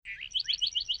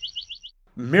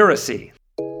Miracy.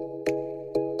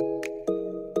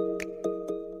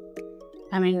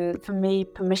 I mean, for me,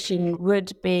 permission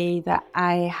would be that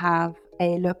I have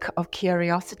a look of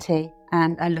curiosity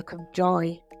and a look of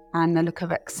joy and a look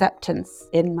of acceptance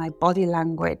in my body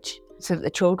language so that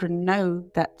the children know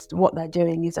that what they're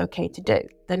doing is okay to do.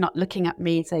 They're not looking at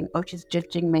me saying, oh, she's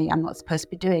judging me, I'm not supposed to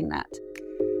be doing that.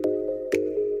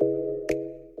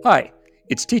 Hi,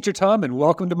 it's Teacher Tom, and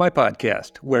welcome to my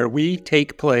podcast, where we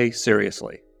take play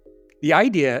seriously. The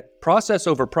idea, process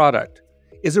over product,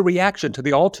 is a reaction to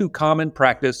the all-too-common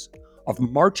practice of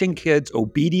marching kids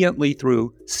obediently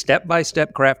through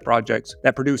step-by-step craft projects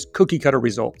that produce cookie-cutter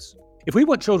results. If we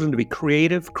want children to be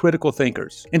creative, critical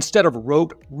thinkers instead of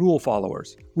rote rule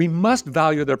followers, we must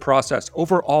value their process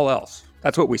over all else.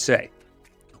 That's what we say.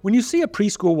 When you see a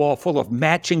preschool wall full of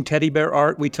matching teddy bear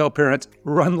art, we tell parents,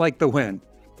 run like the wind.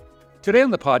 Today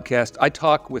on the podcast, I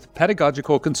talk with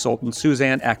pedagogical consultant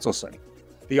Suzanne Axelsson,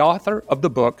 the author of the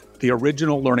book, The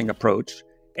Original Learning Approach,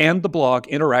 and the blog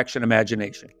Interaction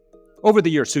Imagination. Over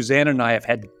the years, Suzanne and I have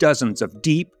had dozens of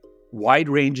deep,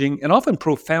 wide-ranging, and often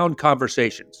profound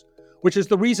conversations, which is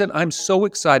the reason I'm so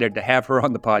excited to have her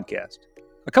on the podcast.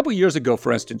 A couple years ago,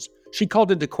 for instance, she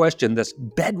called into question this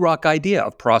bedrock idea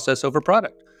of process over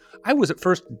product. I was at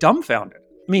first dumbfounded.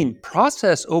 I mean,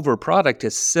 process over product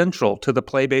is central to the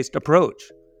play-based approach.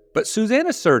 But Suzanne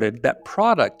asserted that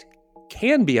product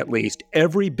can be at least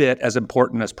every bit as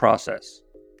important as process.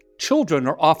 Children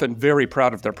are often very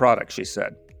proud of their products, she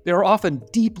said. They are often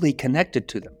deeply connected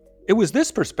to them. It was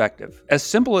this perspective, as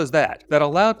simple as that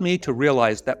allowed me to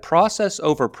realize that process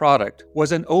over product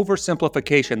was an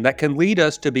oversimplification that can lead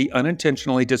us to be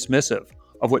unintentionally dismissive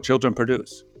of what children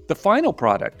produce. The final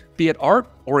product, be it art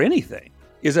or anything,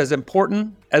 is as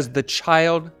important as the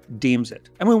child deems it.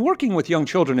 And when working with young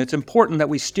children, it's important that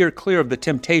we steer clear of the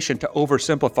temptation to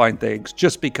oversimplify things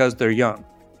just because they're young.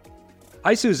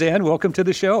 Hi, Suzanne. Welcome to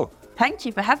the show. Thank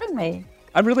you for having me.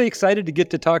 I'm really excited to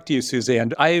get to talk to you,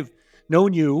 Suzanne. I've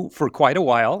known you for quite a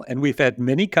while, and we've had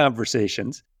many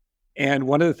conversations. And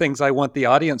one of the things I want the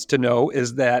audience to know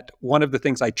is that one of the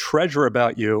things I treasure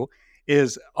about you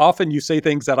is often you say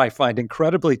things that I find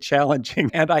incredibly challenging,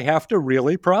 and I have to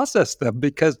really process them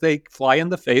because they fly in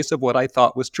the face of what I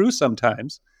thought was true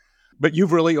sometimes. But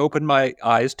you've really opened my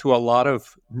eyes to a lot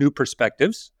of new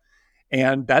perspectives.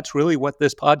 And that's really what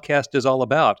this podcast is all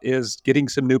about, is getting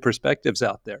some new perspectives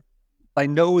out there. I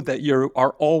know that you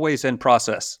are always in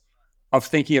process of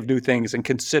thinking of new things and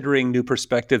considering new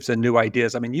perspectives and new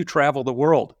ideas. I mean, you travel the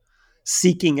world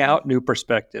seeking out new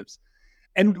perspectives.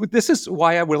 And this is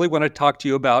why I really want to talk to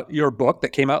you about your book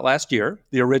that came out last year,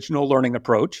 The Original Learning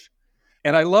Approach.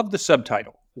 And I love the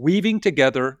subtitle, Weaving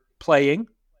Together Playing,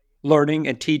 Learning,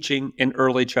 and Teaching in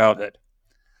Early Childhood.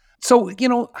 So,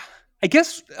 I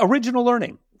guess original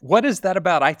learning, what is that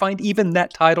about? I find even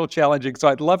that title challenging, so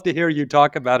I'd love to hear you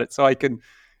talk about it so I can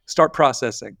start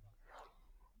processing.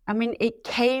 I mean, it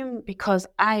came because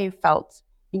I felt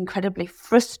incredibly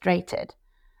frustrated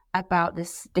about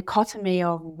this dichotomy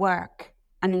of work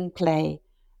and play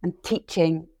and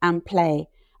teaching and play,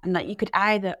 and that you could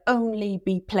either only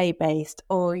be play-based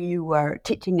or you were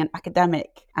teaching an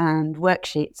academic and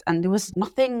worksheets, and there was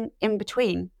nothing in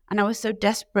between. And I was so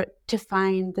desperate to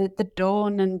find the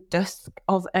dawn and dusk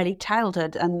of early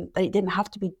childhood, and that it didn't have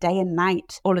to be day and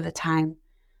night all of the time.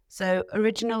 So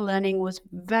original learning was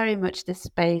very much this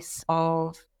space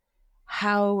of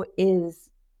how is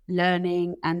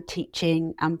learning and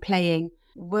teaching and playing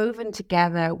woven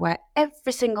together, where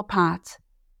every single part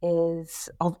is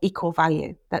of equal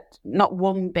value, that not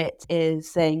one bit is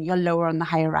saying you're lower on the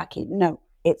hierarchy. No,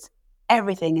 it's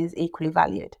everything is equally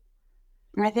valued.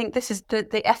 And I think this is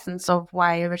the essence of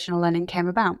why original learning came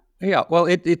about. Yeah, well,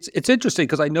 it's interesting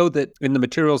because I know that in the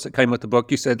materials that came with the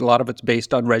book, you said a lot of it's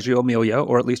based on Reggio Emilia,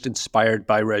 or at least inspired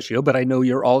by Reggio. But I know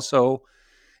you're also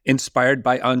inspired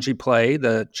by Anji Play,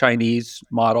 the Chinese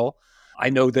model. I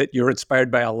know that you're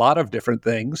inspired by a lot of different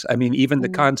things. I mean, even the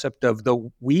concept of the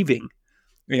weaving,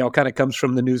 kind of comes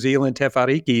from the New Zealand te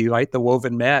whariki, right? The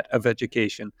woven mat of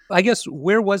education. I guess,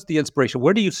 where was the inspiration?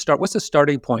 Where do you start? What's the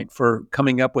starting point for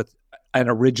coming up with an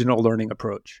original learning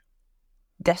approach?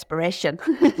 Desperation.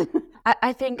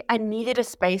 I think I needed a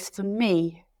space for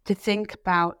me to think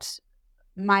about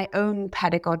my own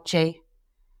pedagogy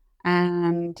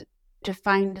and to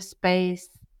find a space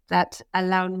that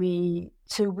allowed me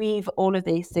to weave all of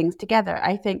these things together.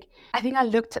 I think I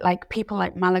looked at people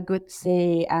like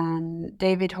Malaguzzi and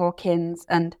David Hawkins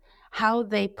and how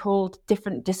they pulled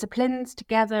different disciplines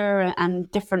together and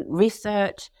different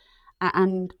research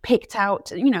and picked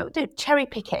out, they're cherry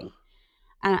picking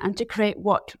and to create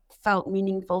what felt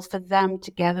meaningful for them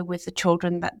together with the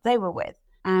children that they were with.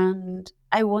 And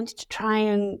I wanted to try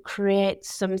and create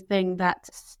something that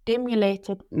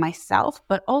stimulated myself,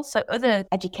 but also other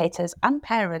educators and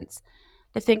parents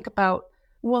to think about,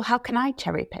 well, how can I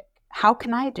cherry pick? How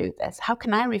can I do this? How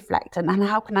can I reflect? And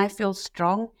how can I feel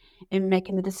strong in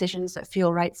making the decisions that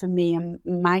feel right for me and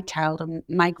my child and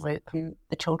my group and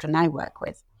the children I work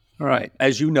with? All right.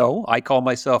 As you know, I call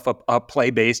myself a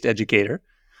play-based educator.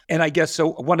 And I guess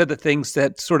so one of the things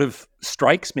that sort of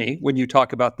strikes me when you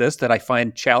talk about this that I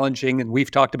find challenging, and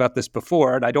we've talked about this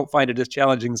before, and I don't find it as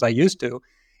challenging as I used to,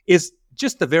 is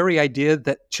just the very idea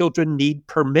that children need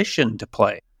permission to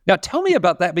play. Now, tell me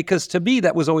about that, because to me,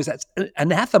 that was always that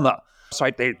anathema. So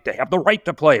they have the right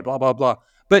to play, blah, blah, blah.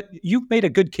 But you've made a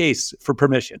good case for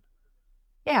permission.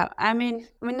 Yeah, I mean,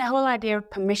 the whole idea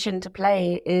of permission to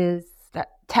play is that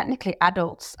technically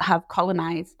adults have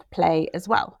colonized play as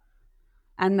well.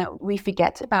 And that we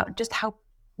forget about just how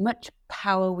much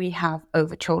power we have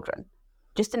over children,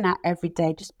 just in our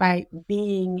everyday, just by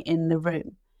being in the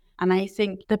room. And I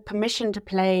think the permission to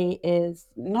play is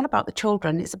not about the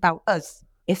children, it's about us.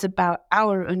 It's about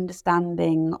our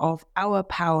understanding of our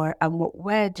power and what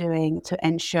we're doing to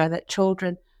ensure that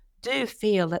children do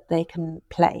feel that they can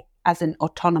play, as in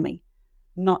autonomy,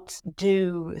 not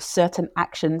do certain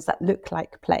actions that look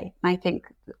like play. And I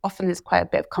think often there's quite a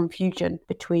bit of confusion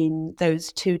between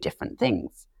those two different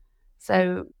things.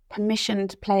 So permission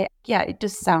to play, yeah, it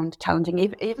does sound challenging.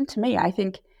 Even to me, I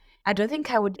don't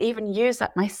think I would even use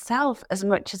that myself as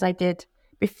much as I did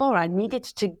before. I needed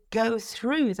to go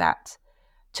through that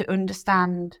to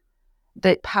understand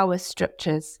the power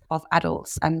structures of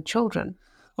adults and children.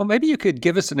 Well, maybe you could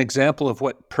give us an example of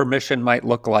what permission might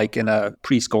look like in a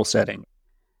preschool setting.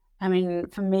 I mean,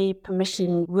 for me,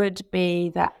 permission would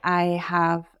be that I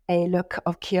have a look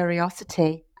of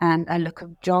curiosity and a look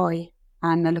of joy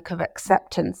and a look of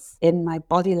acceptance in my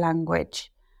body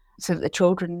language so that the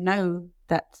children know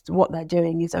that what they're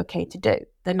doing is okay to do.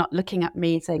 They're not looking at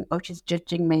me saying, oh, she's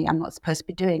judging me, I'm not supposed to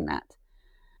be doing that.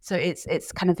 So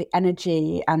it's kind of the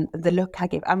energy and the look I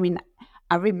give. I mean,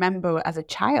 I remember as a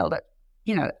child,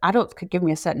 adults could give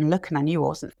me a certain look and I knew I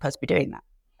wasn't supposed to be doing that.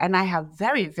 And I have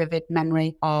very vivid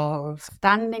memory of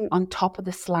standing on top of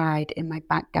the slide in my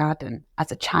back garden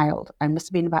as a child. I must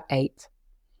have been about 8.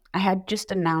 I had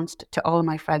just announced to all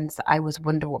my friends that I was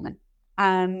Wonder Woman.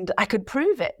 And I could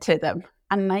prove it to them.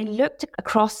 And I looked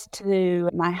across to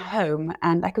my home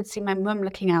and I could see my mum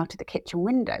looking out of the kitchen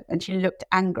window and she looked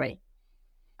angry.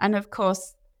 And of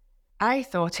course, I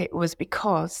thought it was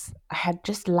because I had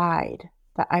just lied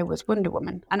that I was Wonder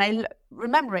Woman. And I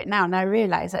remember it now and I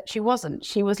realized that she wasn't.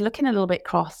 She was looking a little bit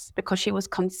cross because she was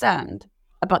concerned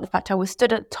about the fact I was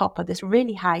stood at the top of this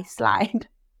really high slide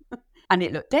and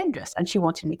it looked dangerous and she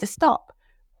wanted me to stop.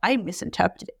 I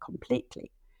misinterpreted it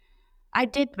completely. I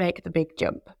did make the big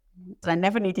jump. I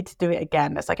never needed to do it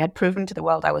again. It's like I'd proven to the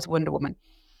world I was Wonder Woman.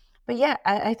 But yeah,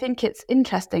 I think it's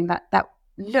interesting that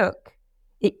look,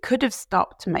 it could have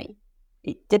stopped me.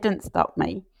 It didn't stop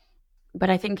me. But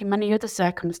I think in many other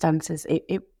circumstances,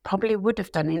 it probably would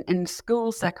have done. In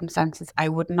school circumstances, I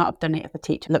would not have done it if a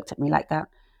teacher looked at me like that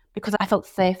because I felt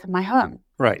safe in my home.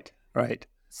 Right.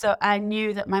 So I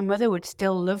knew that my mother would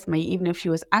still love me even if she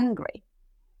was angry.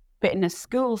 But in a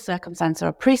school circumstance or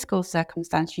a preschool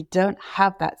circumstance, you don't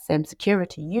have that same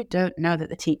security. You don't know that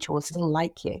the teacher will still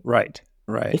like you. Right.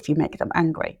 If you make them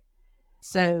angry.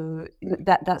 So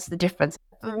that's the difference.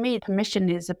 For me, permission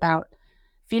is about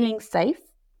feeling safe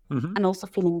and also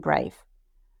feeling brave.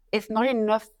 It's not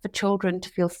enough for children to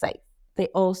feel safe. They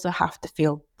also have to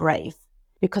feel brave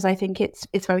because I think it's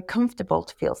very comfortable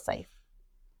to feel safe,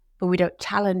 but we don't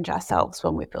challenge ourselves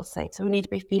when we feel safe. So we need to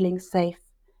be feeling safe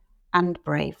and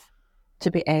brave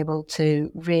to be able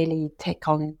to really take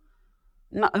on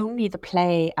not only the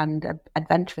play and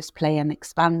adventurous play and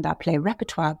expand our play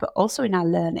repertoire, but also in our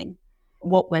learning.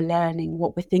 What we're learning,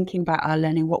 what we're thinking about our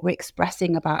learning, what we're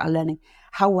expressing about our learning,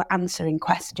 how we're answering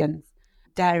questions,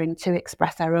 daring to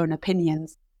express our own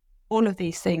opinions. All of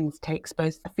these things takes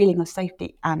both a feeling of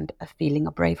safety and a feeling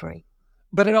of bravery.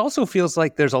 But it also feels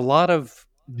like there's a lot of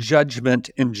judgment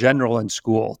in general in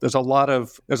school. There's a lot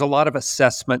of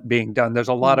assessment being done. There's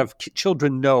a lot of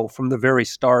children know from the very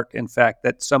start, in fact,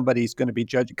 that somebody's going to be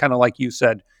judged. Kind of like you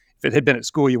said, if it had been at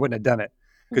school, you wouldn't have done it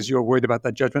because you were worried about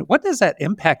that judgment. What does that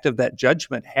impact of that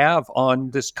judgment have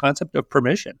on this concept of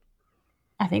permission?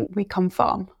 I think we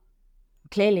conform.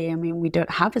 Clearly, I mean, we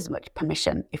don't have as much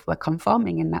permission if we're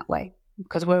conforming in that way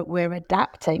because we're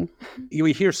adapting.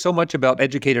 We hear so much about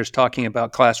educators talking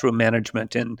about classroom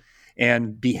management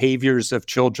and behaviors of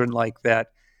children like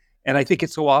that. And I think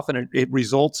it's so often it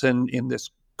results in this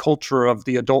culture of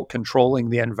the adult controlling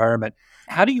the environment.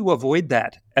 How do you avoid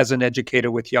that as an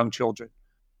educator with young children?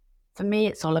 For me,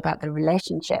 it's all about the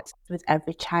relationships with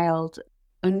every child,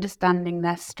 understanding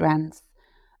their strengths,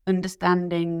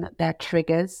 understanding their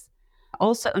triggers,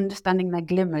 also understanding their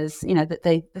glimmers, that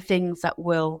the things that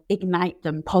will ignite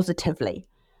them positively.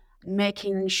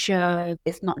 Making sure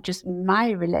it's not just my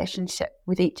relationship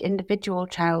with each individual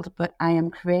child, but I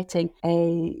am creating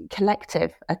a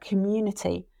collective, a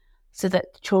community, so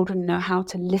that children know how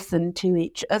to listen to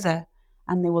each other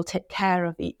and they will take care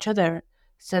of each other,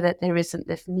 so that there isn't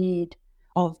this need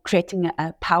of creating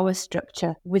a power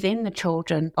structure within the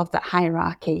children of that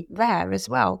hierarchy there as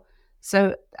well.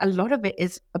 So a lot of it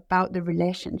is about the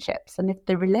relationships. And if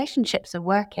the relationships are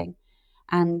working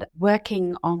and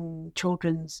working on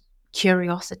children's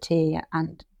curiosity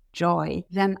and joy,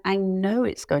 then I know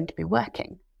it's going to be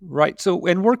working. Right. So,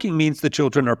 and working means the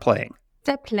children are playing.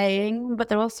 They're playing, but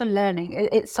they're also learning.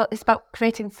 It's about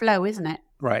creating flow, isn't it?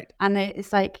 Right. And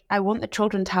it's like, I want the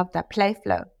children to have their play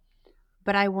flow,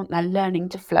 but I want their learning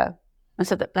to flow. And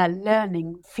so that their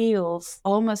learning feels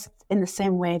almost in the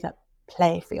same way that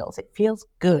play feels. It feels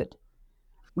good.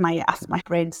 I asked my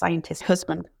brain scientist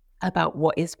husband about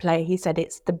what is play. He said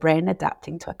it's the brain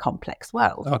adapting to a complex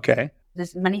world. Okay.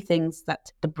 There's many things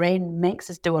that the brain makes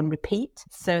us do on repeat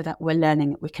so that we're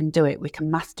learning it, we can do it, we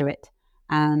can master it.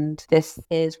 And this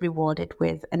is rewarded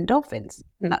with endorphins.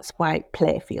 And that's why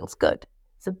play feels good.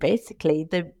 So basically,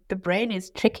 the brain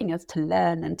is tricking us to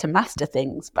learn and to master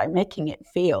things by making it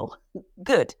feel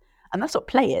good. And that's what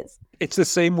play is. It's the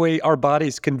same way our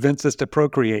bodies convince us to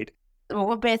procreate.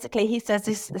 Well, basically, he says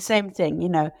it's the same thing,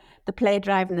 the play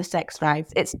drive and the sex drive.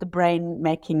 It's the brain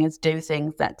making us do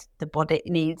things that the body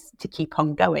needs to keep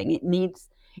on going. It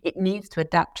needs to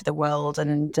adapt to the world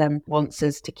and wants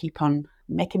us to keep on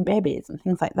making babies and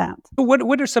things like that.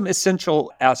 What are some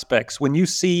essential aspects when you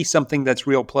see something that's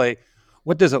real play?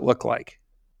 What does it look like?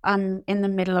 I'm in the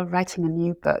middle of writing a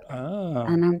new book,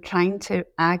 and I'm trying to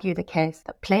argue the case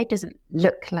that play doesn't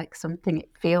look like something, it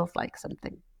feels like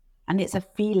something. And it's a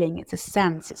feeling, it's a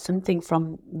sense, it's something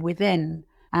from within.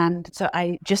 And so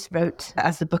I just wrote,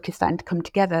 as the book is starting to come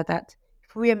together, that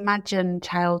if we imagine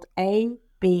child A,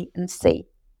 B, and C,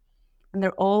 and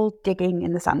they're all digging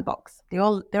in the sandbox, they're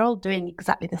all doing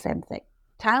exactly the same thing.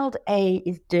 Child A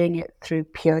is doing it through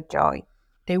pure joy.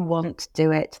 They want to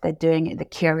do it, they're doing it, they're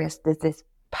curious, there's this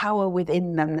power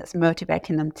within them that's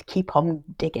motivating them to keep on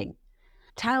digging.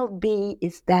 Child B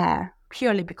is there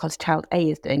purely because child A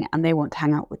is doing it and they want to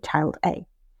hang out with child A.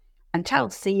 And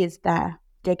child C is there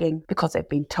digging because they've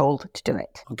been told to do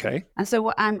it. Okay. And so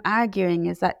what I'm arguing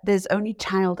is that there's only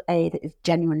child A that is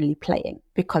genuinely playing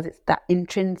because it's that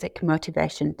intrinsic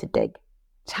motivation to dig.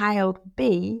 Child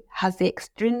B has the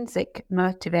extrinsic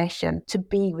motivation to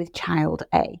be with child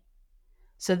A.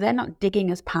 So they're not digging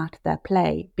as part of their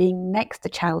play. Being next to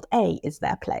child A is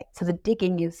their play. So the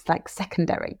digging is like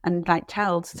secondary. And like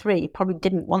child 3 probably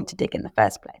didn't want to dig in the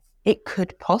first place. It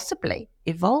could possibly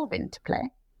evolve into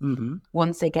play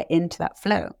once they get into that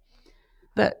flow.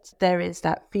 But there is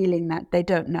that feeling that they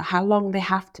don't know how long they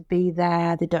have to be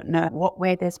there. They don't know what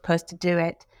way they're supposed to do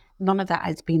it. None of that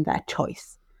has been their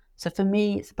choice. So for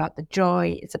me, it's about the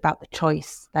joy. It's about the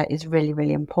choice that is really,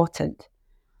 really important.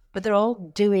 But they're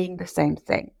all doing the same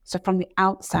thing. So from the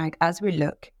outside, as we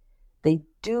look, the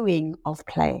doing of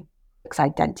play looks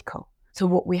identical. So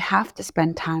what we have to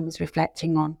spend time is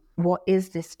reflecting on what is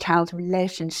this child's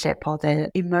relationship or their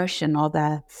emotion or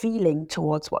their feeling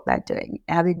towards what they're doing.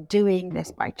 Are they doing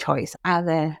this by choice? Are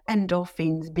there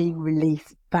endorphins being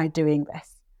released by doing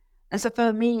this? And so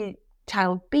for me,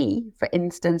 child B, for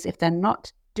instance, if they're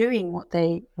not doing what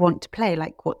they want to play,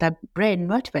 like what their brain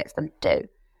motivates them to do,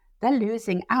 they're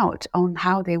losing out on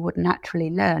how they would naturally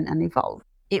learn and evolve.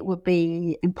 It would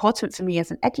be important for me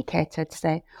as an educator to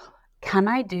say, can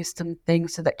I do something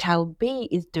so that child B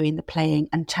is doing the playing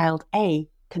and child A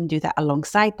can do that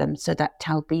alongside them so that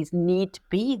child B's need to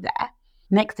be there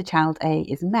next to child A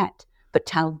is met, but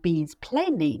child B's play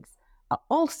needs are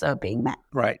also being met.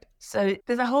 Right. So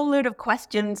there's a whole load of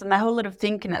questions and a whole lot of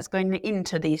thinking that's going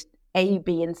into these A,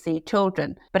 B, and C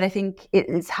children. But I think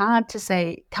it's hard to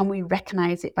say, can we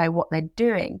recognize it by what they're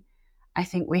doing? I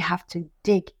think we have to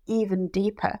dig even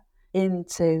deeper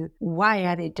into why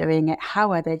are they doing it,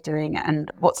 how are they doing it, and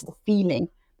what's the feeling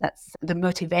that's the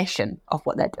motivation of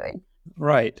what they're doing.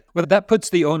 Right. Well, that puts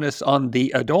the onus on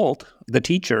the adult, the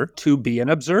teacher, to be an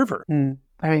observer.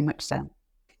 Very much so.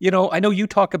 I know you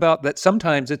talk about that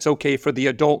sometimes it's okay for the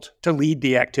adult to lead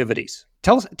the activities.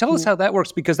 Tell us how that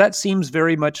works, because that seems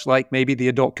very much like maybe the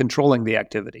adult controlling the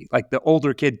activity, like the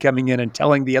older kid coming in and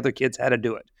telling the other kids how to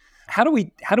do it. How do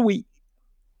we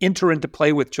enter into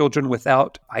play with children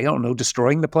without, I don't know,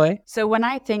 destroying the play? So when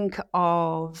I think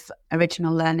of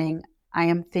original learning, I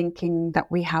am thinking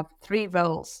that we have 3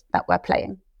 roles that we're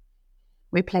playing.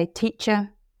 We play teacher,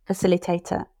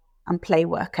 facilitator, and play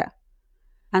worker.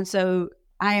 And so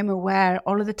I am aware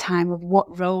all of the time of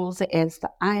what roles it is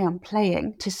that I am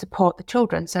playing to support the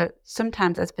children. So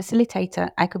sometimes as facilitator,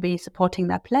 I could be supporting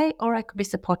their play or I could be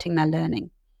supporting their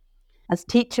learning. As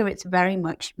teacher, it's very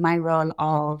much my role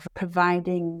of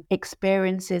providing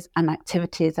experiences and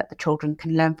activities that the children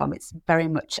can learn from. It's very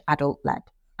much adult-led.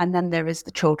 And then there is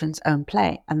the children's own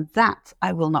play, and that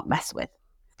I will not mess with.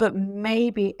 But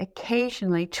maybe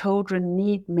occasionally children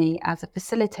need me as a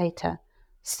facilitator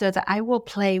so that I will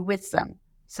play with them.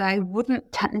 So I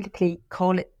wouldn't technically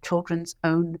call it children's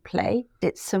own play.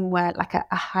 It's somewhere like a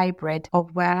hybrid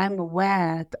of where I'm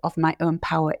aware of my own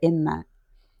power in there.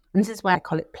 And this is why I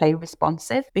call it play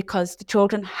responsive, because the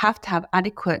children have to have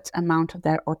adequate amount of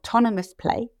their autonomous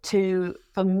play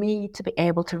for me to be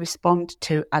able to respond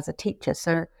to as a teacher.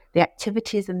 So the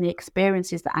activities and the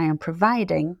experiences that I am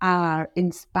providing are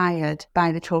inspired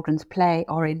by the children's play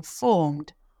or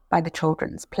informed by the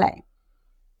children's play.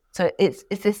 So it's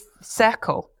this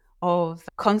circle of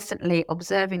constantly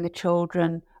observing the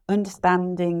children,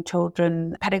 understanding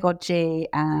children, pedagogy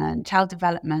and child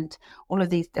development, all of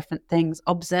these different things,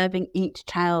 observing each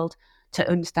child to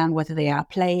understand whether they are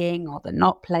playing or they're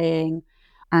not playing,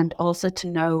 and also to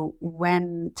know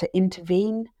when to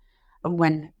intervene and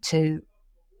when to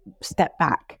step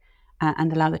back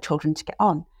and allow the children to get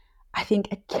on. I think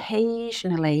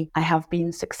occasionally I have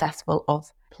been successful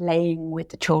of playing with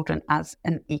the children as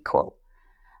an equal.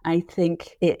 I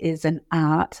think it is an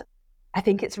art. I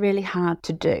think it's really hard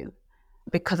to do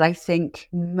because I think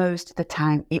most of the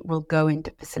time it will go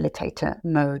into facilitator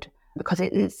mode because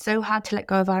it is so hard to let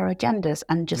go of our agendas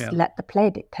and just let the play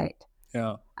dictate.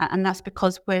 Yeah. And that's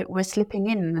because we're slipping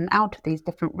in and out of these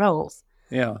different roles.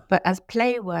 Yeah. But as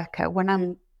play worker, when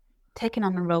I'm taking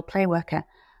on the role play worker,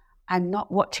 I'm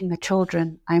not watching the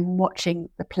children, I'm watching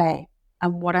the play.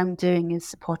 And what I'm doing is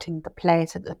supporting the play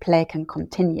so that the play can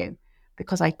continue.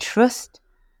 Because I trust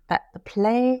that the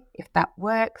play, if that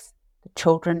works, the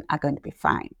children are going to be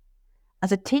fine.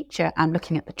 As a teacher, I'm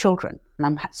looking at the children and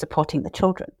I'm supporting the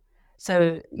children.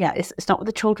 So yeah, it's not what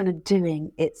the children are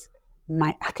doing, it's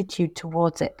my attitude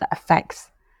towards it that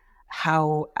affects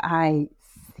how I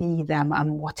see them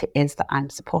and what it is that I'm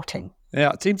supporting.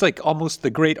 Yeah, it seems like almost the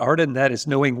great art in that is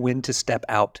knowing when to step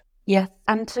out. Yes,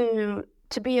 and to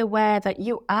be aware that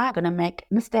you are going to make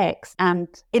mistakes and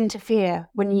interfere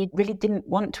when you really didn't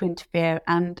want to interfere.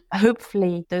 And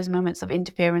hopefully those moments of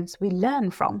interference we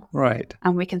learn from. Right.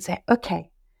 And we can say, okay,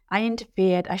 I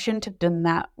interfered. I shouldn't have done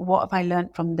that. What have I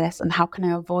learned from this? And how can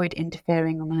I avoid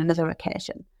interfering on another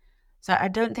occasion? So I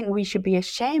don't think we should be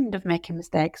ashamed of making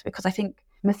mistakes because I think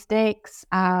mistakes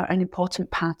are an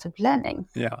important part of learning.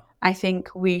 Yeah. I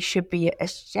think we should be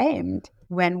ashamed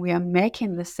when we are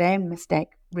making the same mistake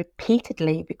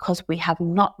repeatedly because we have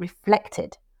not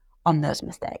reflected on those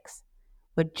mistakes.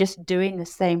 We're just doing the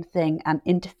same thing and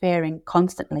interfering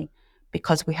constantly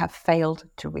because we have failed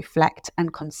to reflect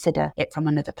and consider it from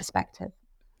another perspective.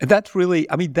 That's really,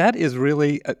 that is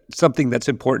really something that's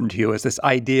important to you, is this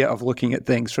idea of looking at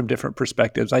things from different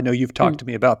perspectives. I know you've talked to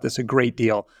me about this a great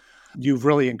deal. You've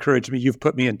really encouraged me. You've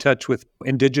put me in touch with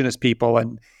Indigenous people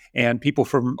and people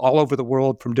from all over the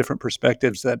world from different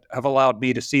perspectives that have allowed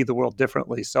me to see the world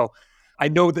differently. So I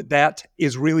know that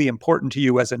is really important to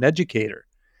you as an educator.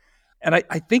 And I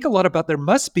think a lot about there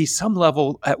must be some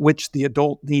level at which the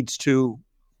adult needs to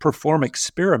perform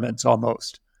experiments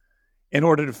almost in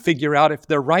order to figure out if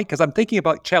they're right. Because I'm thinking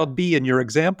about child B in your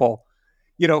example,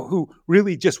 who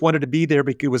really just wanted to be there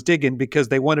because was digging because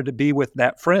they wanted to be with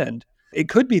that friend. It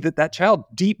could be that child's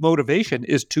deep motivation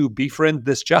is to befriend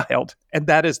this child, and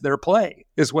that is their play,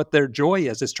 is what their joy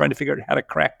is trying to figure out how to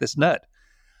crack this nut.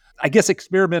 I guess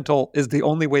experimental is the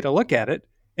only way to look at it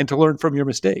and to learn from your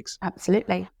mistakes.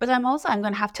 Absolutely. But I'm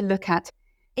going to have to look at,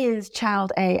 is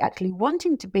child A actually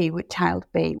wanting to be with child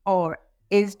B, or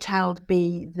is child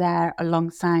B there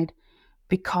alongside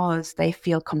because they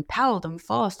feel compelled and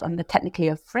forced and they're technically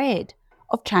afraid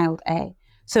of child A?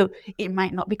 So it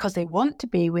might not because they want to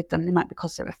be with them, they might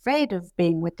because they're afraid of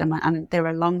being with them and they're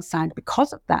alongside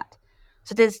because of that.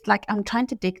 So I'm trying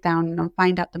to dig down and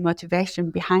find out the motivation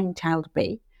behind child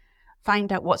B,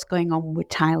 find out what's going on with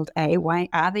child A. Why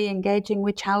are they engaging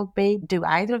with child B? Do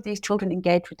either of these children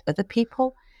engage with other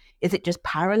people? Is it just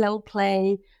parallel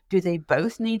play? Do they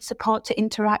both need support to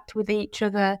interact with each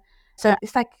other? So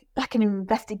it's like an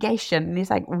investigation. And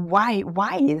it's like, why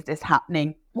is this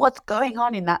happening? What's going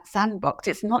on in that sandbox?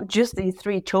 It's not just these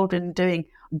 3 children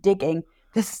digging.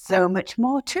 there's so much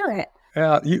more to it.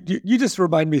 You just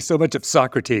remind me so much of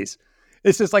Socrates.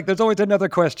 It's just like there's always another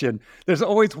question. There's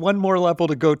always one more level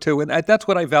to go to. And that's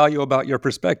what I value about your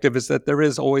perspective, is that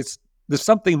there's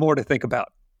something more to think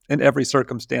about in every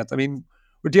circumstance. I mean,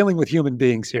 we're dealing with human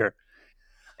beings here.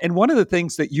 And one of the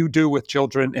things that you do with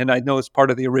children, and I know is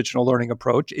part of the original learning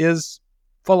approach, is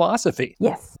philosophy.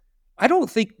 Yes. I don't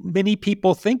think many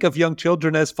people think of young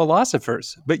children as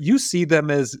philosophers, but you see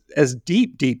them as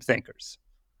deep, deep thinkers.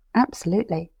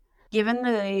 Absolutely. Given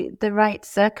the right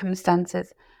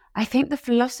circumstances, I think the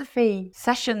philosophy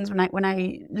sessions, when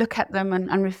I look at them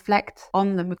and reflect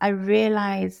on them, I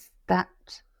realize that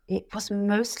it was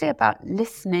mostly about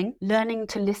listening, learning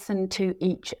to listen to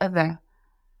each other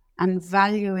and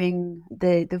valuing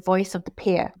the voice of the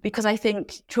peer. Because I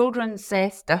think children say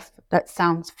stuff that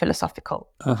sounds philosophical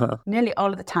nearly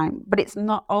all of the time, but it's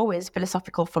not always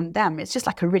philosophical from them. It's just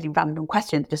like a really random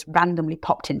question that just randomly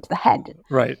popped into the head.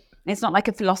 Right. It's not like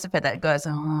a philosopher that goes,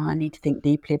 I need to think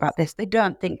deeply about this. They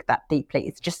don't think that deeply.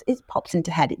 It pops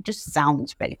into head. It just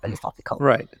sounds very philosophical.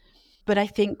 Right. But I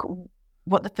think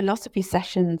what the philosophy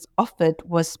sessions offered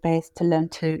was space to learn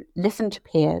to listen to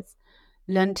peers,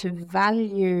 learn to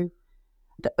value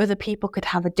that other people could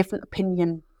have a different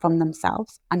opinion from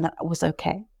themselves, and that was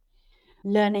okay.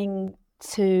 Learning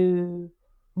to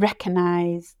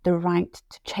recognize the right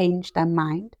to change their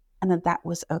mind, and that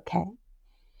was okay.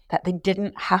 That they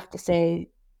didn't have to say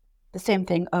the same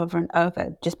thing over and over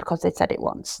just because they said it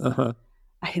once.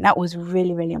 I think that was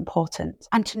really, really important.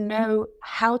 And to know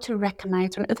how to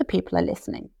recognize when other people are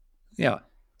listening. Yeah.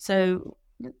 So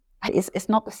it's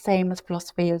not the same as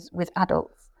philosophy as with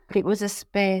adults, but it was a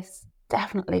space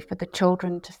definitely for the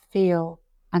children to feel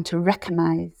and to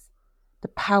recognize the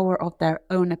power of their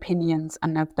own opinions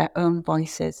and of their own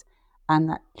voices, and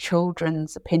that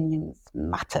children's opinions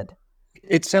mattered.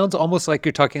 It sounds almost like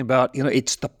you're talking about,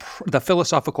 it's the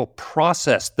philosophical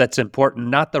process that's important,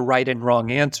 not the right and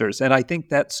wrong answers. And I think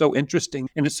that's so interesting.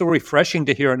 And it's so refreshing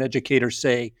to hear an educator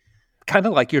say, kind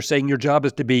of like you're saying, your job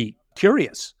is to be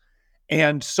curious.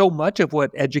 And so much of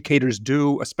what educators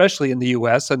do, especially in the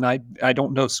US, and I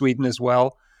don't know Sweden as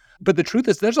well, but the truth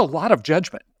is there's a lot of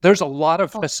judgment. There's a lot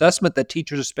of assessment that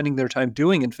teachers are spending their time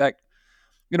doing. In fact,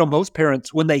 most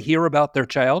parents, when they hear about their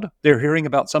child, they're hearing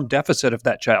about some deficit of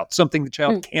that child, something the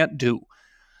child can't do.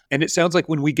 And it sounds like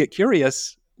when we get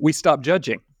curious, we stop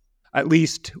judging, at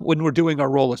least when we're doing our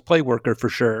role as play worker, for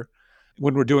sure.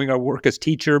 When we're doing our work as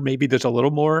teacher, maybe there's a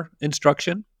little more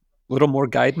instruction, a little more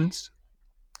guidance.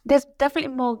 There's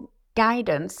definitely more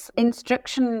guidance,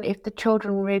 instruction if the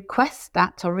children request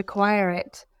that or require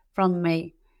it from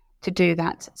me to do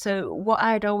that. So what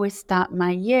I'd always start my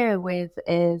year with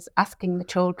is asking the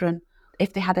children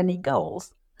if they had any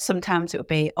goals. Sometimes it would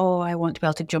be, I want to be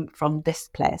able to jump from this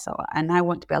place, and I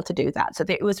want to be able to do that. So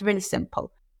it was really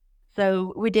simple.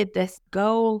 So we did this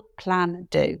goal, plan,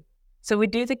 do. So we'd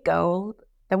do the goal,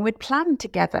 then we'd plan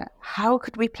together. How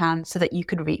could we plan so that you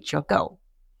could reach your goal?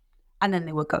 And then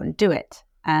they would go and do it.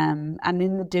 And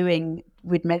in the doing,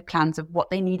 we'd made plans of what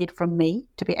they needed from me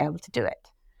to be able to do it.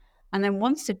 And then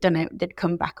once they'd done it, they'd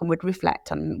come back and would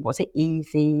reflect on, was it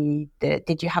easy?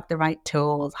 Did you have the right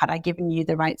tools? Had I given you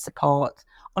the right support?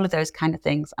 All of those kind of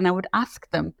things. And I would ask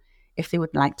them if they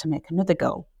would like to make another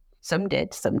goal. Some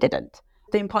did, some didn't.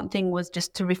 The important thing was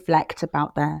just to reflect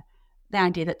about the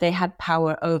idea that they had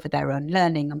power over their own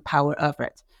learning and power over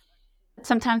it.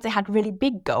 Sometimes they had really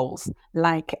big goals,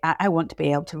 like I want to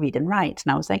be able to read and write.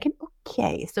 And I was thinking,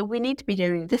 okay, so we need to be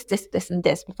doing this, this, this, and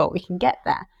this before we can get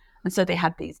there. And so they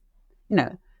had these,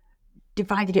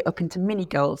 divided it up into mini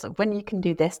goals of when you can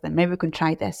do this, then maybe we can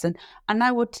try this. And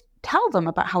I would tell them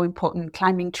about how important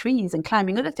climbing trees and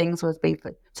climbing other things was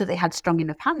so they had strong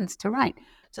enough hands to write.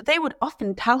 So they would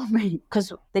often tell me,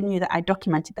 because they knew that I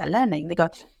documented their learning, they go,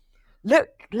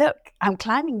 look, I'm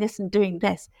climbing this and doing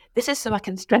this. This is so I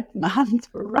can strengthen my hands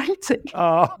for writing.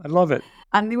 Oh, I love it.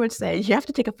 And they would say, you have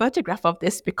to take a photograph of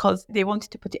this, because they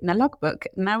wanted to put it in a logbook.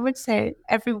 And I would say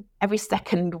every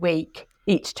second week,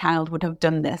 each child would have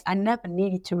done this. I never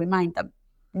needed to remind them,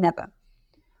 never.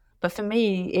 But for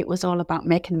me, it was all about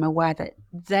making them aware that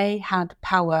they had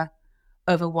power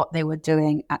over what they were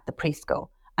doing at the preschool.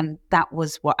 And that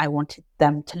was what I wanted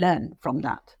them to learn from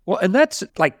that. Well, and that's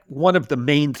like one of the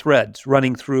main threads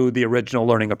running through the original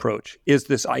learning approach is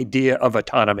this idea of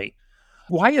autonomy.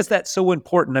 Why is that so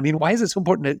important? I mean, why is it so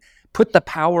important to put the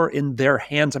power in their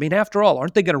hands? I mean, after all,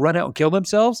 aren't they going to run out and kill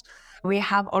themselves? We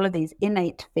have all of these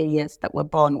innate fears that we're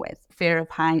born with. Fear of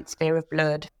heights, fear of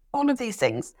blood, all of these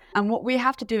things. And what we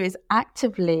have to do is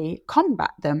actively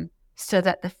combat them so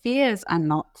that the fears are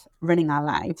not running our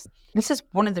lives. This is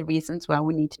one of the reasons why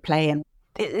we need to play and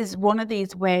It is one of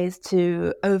these ways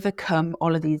to overcome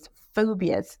all of these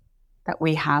phobias that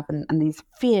we have and these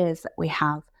fears that we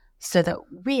have, so that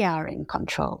we are in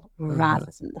control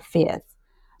rather than the fears,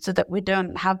 so that we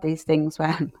don't have these things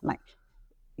where like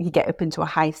you get up into a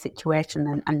high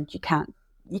situation and you can't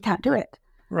do it.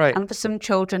 Right. And for some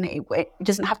children, it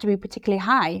doesn't have to be particularly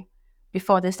high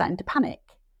before they're starting to panic.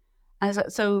 And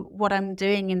so what I'm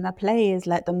doing in the play is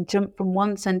let them jump from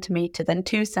 1 centimeter, then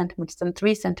 2 centimeters, then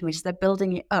 3 centimeters. They're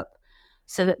building it up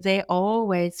so that they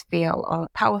always feel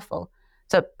powerful.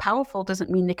 So powerful doesn't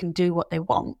mean they can do what they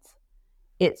want.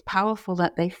 It's powerful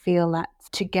that they feel that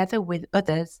together with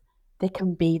others, they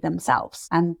can be themselves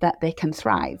and that they can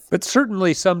thrive. But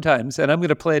certainly sometimes, and I'm going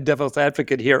to play a devil's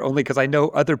advocate here only because I know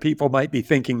other people might be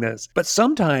thinking this, but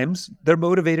sometimes they're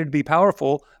motivated to be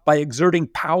powerful by exerting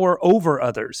power over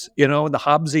others, in the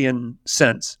Hobbesian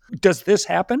sense. Does this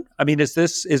happen? I mean, is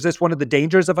this one of the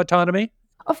dangers of autonomy?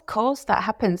 Of course that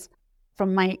happens.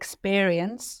 From my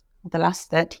experience the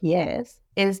last 30 years,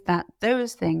 is that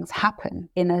those things happen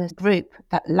in a group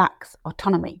that lacks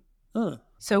autonomy.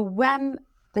 So when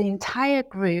the entire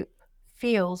group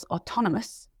feels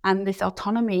autonomous, and this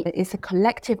autonomy is a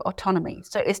collective autonomy,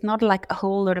 so it's not like a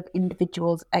whole lot of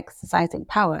individuals exercising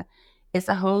power, it's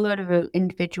a whole lot of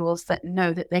individuals that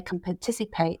know that they can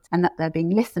participate and that they're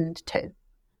being listened to,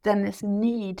 then this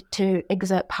need to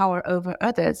exert power over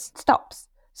others stops.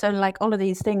 So like all of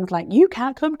these things like, you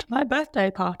can't come to my birthday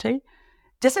party,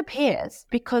 disappears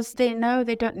because they know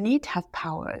they don't need to have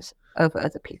powers over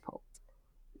other people.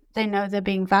 They know they're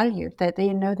being valued, that they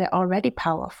know they're already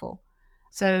powerful.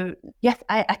 So yes,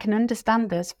 I can understand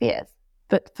those fears.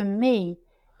 But for me,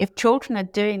 if children are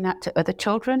doing that to other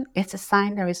children, it's a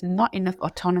sign there is not enough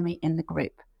autonomy in the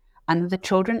group. And the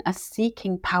children are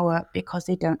seeking power because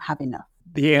they don't have enough.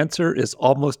 The answer is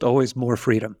almost always more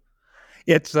freedom.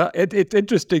 It's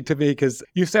interesting to me because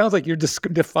you sound like you're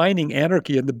defining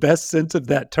anarchy in the best sense of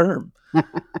that term.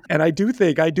 And I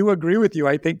do agree with you.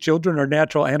 I think children are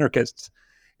natural anarchists.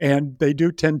 And they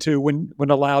do tend to, when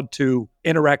allowed to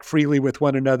interact freely with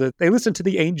one another, they listen to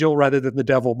the angel rather than the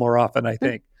devil more often, I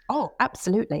think. Oh,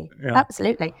 absolutely. Yeah.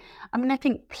 Absolutely. I mean, I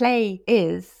think play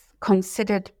is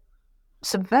considered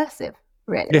subversive,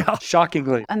 really. Yeah,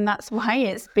 shockingly. And that's why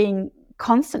it's being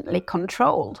constantly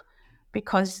controlled.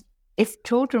 Because if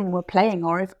children were playing,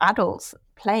 or if adults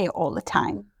play all the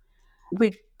time,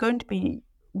 we're going to be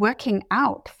working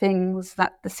out things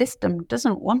that the system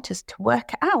doesn't want us to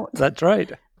work out. That's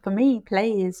right. For me,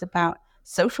 play is about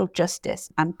social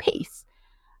justice and peace,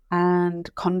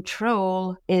 and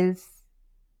control is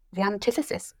the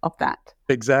antithesis of that.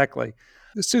 Exactly.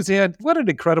 Suzanne, what an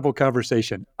incredible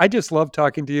conversation. I just love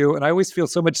talking to you, and I always feel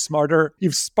so much smarter.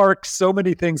 You've sparked so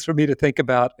many things for me to think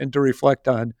about and to reflect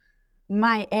on.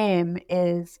 My aim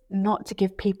is not to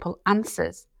give people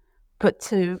answers, but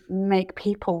to make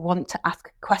people want to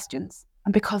ask questions.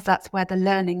 And because that's where the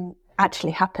learning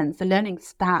actually happens. The learning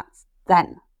starts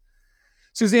then.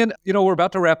 Suzanne, we're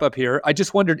about to wrap up here. I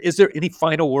just wondered, is there any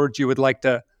final words you would like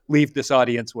to leave this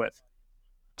audience with?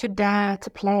 To dare to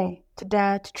play, to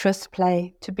dare to trust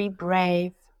play, to be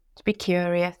brave, to be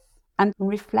curious, and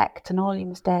reflect on all your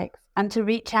mistakes, and to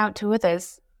reach out to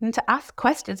others and to ask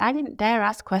questions. I didn't dare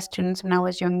ask questions when I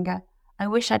was younger. I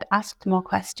wish I'd asked more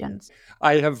questions.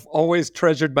 I have always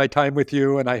treasured my time with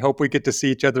you, and I hope we get to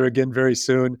see each other again very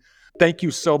soon. Thank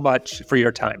you so much for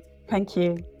your time. Thank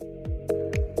you.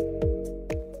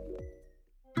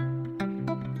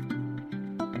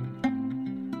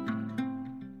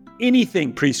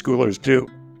 Anything preschoolers do,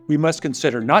 we must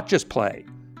consider not just play,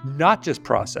 not just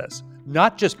process,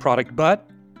 not just product, but,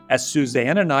 as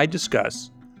Suzanne and I discuss,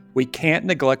 we can't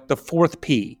neglect the fourth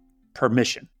P,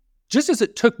 permission. Just as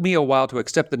it took me a while to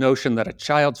accept the notion that a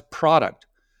child's product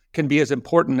can be as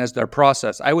important as their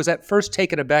process, I was at first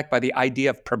taken aback by the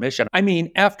idea of permission. I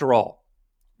mean, after all,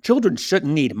 children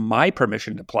shouldn't need my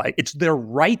permission to play. It's their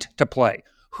right to play.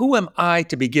 Who am I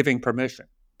to be giving permission?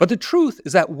 But the truth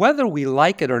is that whether we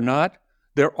like it or not,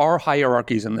 there are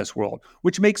hierarchies in this world,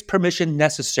 which makes permission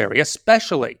necessary,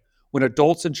 especially when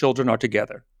adults and children are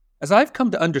together. As I've come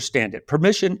to understand it,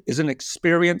 permission is an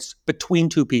experience between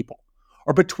two people,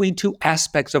 or between two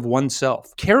aspects of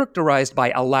oneself, characterized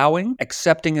by allowing,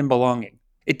 accepting, and belonging.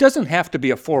 It doesn't have to be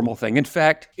a formal thing. In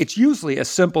fact, it's usually as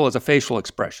simple as a facial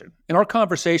expression. In our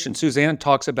conversation, Suzanne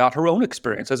talks about her own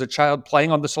experience as a child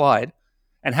playing on the slide,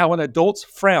 and how an adult's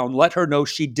frown let her know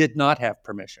she did not have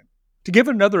permission. To give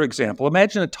another example,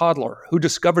 imagine a toddler who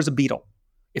discovers a beetle.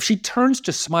 If she turns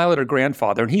to smile at her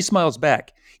grandfather and he smiles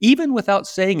back, even without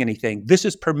saying anything, this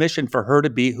is permission for her to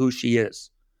be who she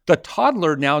is. The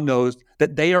toddler now knows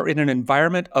that they are in an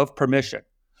environment of permission.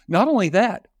 Not only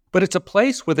that, but it's a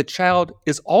place where the child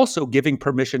is also giving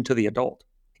permission to the adult.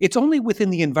 It's only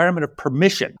within the environment of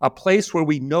permission, a place where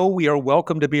we know we are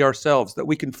welcome to be ourselves, that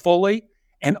we can fully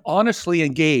and honestly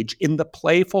engage in the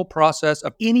playful process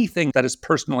of anything that is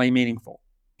personally meaningful.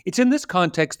 It's in this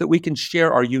context that we can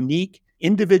share our unique,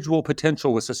 individual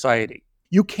potential with society.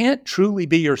 You can't truly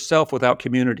be yourself without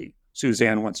community,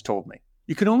 Suzanne once told me.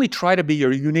 You can only try to be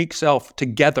your unique self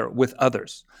together with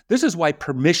others. This is why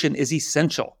permission is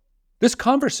essential. This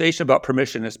conversation about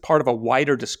permission is part of a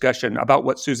wider discussion about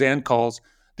what Suzanne calls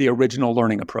the original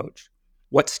learning approach.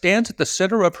 What stands at the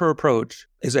center of her approach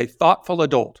is a thoughtful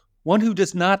adult, one who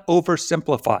does not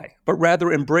oversimplify, but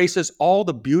rather embraces all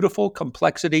the beautiful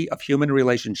complexity of human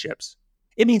relationships.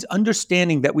 It means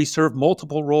understanding that we serve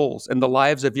multiple roles in the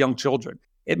lives of young children.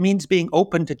 It means being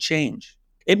open to change.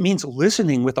 It means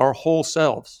listening with our whole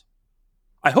selves.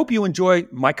 I hope you enjoy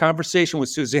my conversation with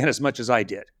Suzanne as much as I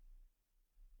did.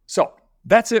 So,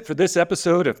 that's it for this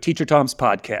episode of Teacher Tom's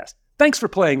podcast. Thanks for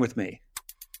playing with me.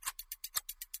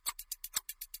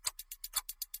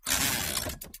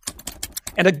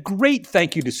 And a great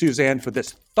thank you to Suzanne for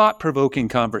this thought-provoking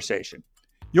conversation.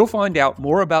 You'll find out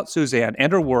more about Suzanne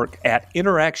and her work at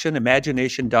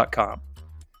interactionimagination.com.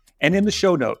 And in the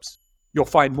show notes, you'll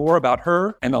find more about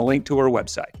her and a link to her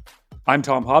website. I'm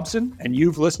Tom Hobson, and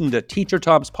you've listened to Teacher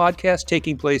Tom's podcast,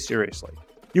 Taking Play Seriously.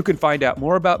 You can find out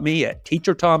more about me at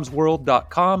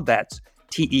teachertomsworld.com. That's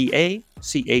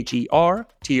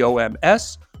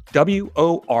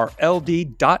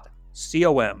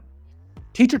teachertomsworld.com.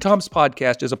 Teacher Tom's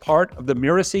podcast is a part of the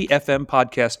Miracy FM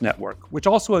podcast network, which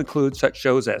also includes such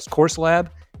shows as Course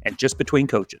Lab and Just Between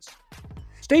Coaches.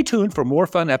 Stay tuned for more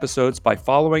fun episodes by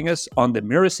following us on the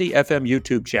Miracy FM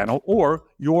YouTube channel or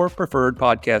your preferred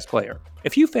podcast player.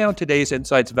 If you found today's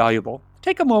insights valuable,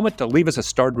 take a moment to leave us a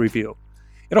starred review.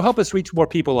 It'll help us reach more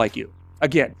people like you.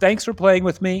 Again, thanks for playing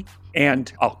with me,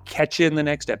 and I'll catch you in the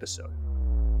next episode.